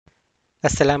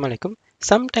Assalamu alaikum.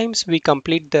 Sometimes we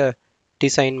complete the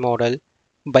design model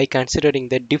by considering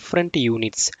the different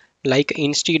units. Like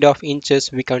instead of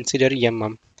inches, we consider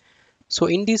mm. So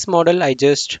in this model, I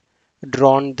just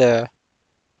drawn the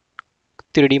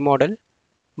 3D model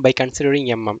by considering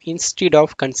mm instead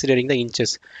of considering the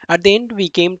inches. At the end, we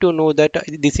came to know that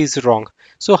this is wrong.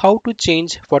 So how to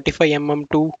change 45 mm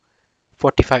to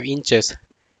 45 inches?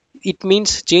 It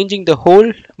means changing the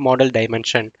whole model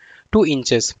dimension to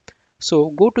inches. So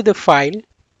go to the file,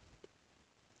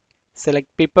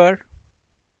 select paper.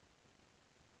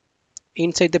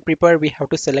 Inside the prepare, we have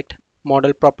to select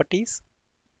model properties.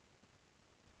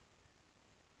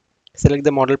 Select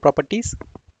the model properties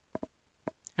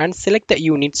and select the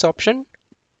units option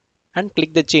and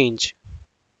click the change.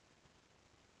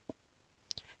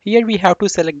 Here we have to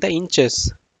select the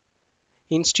inches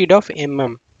instead of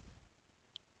mm.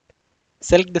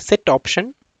 Select the set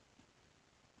option.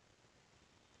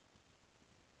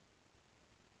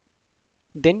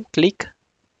 Then click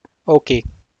OK.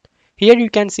 Here you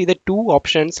can see the two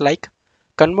options like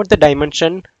convert the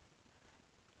dimension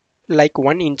like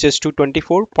 1 inches to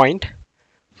 24.5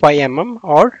 mm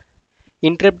or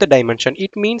interrupt the dimension.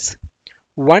 It means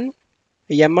 1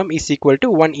 mm is equal to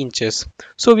 1 inches.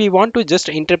 So we want to just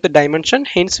interrupt the dimension,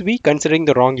 hence we considering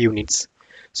the wrong units.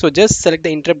 So just select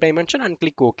the interrupt dimension and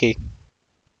click OK.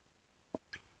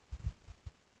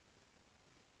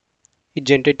 It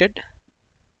generated.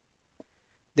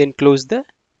 Then close the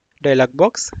dialog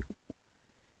box.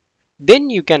 Then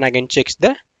you can again check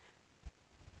the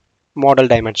model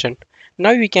dimension.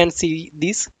 Now we can see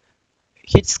this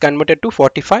it's converted to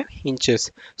 45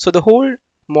 inches. So the whole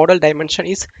model dimension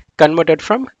is converted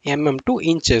from mm to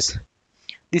inches.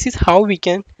 This is how we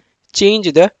can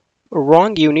change the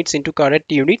wrong units into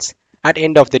correct units at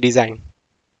end of the design.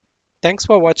 Thanks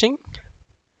for watching.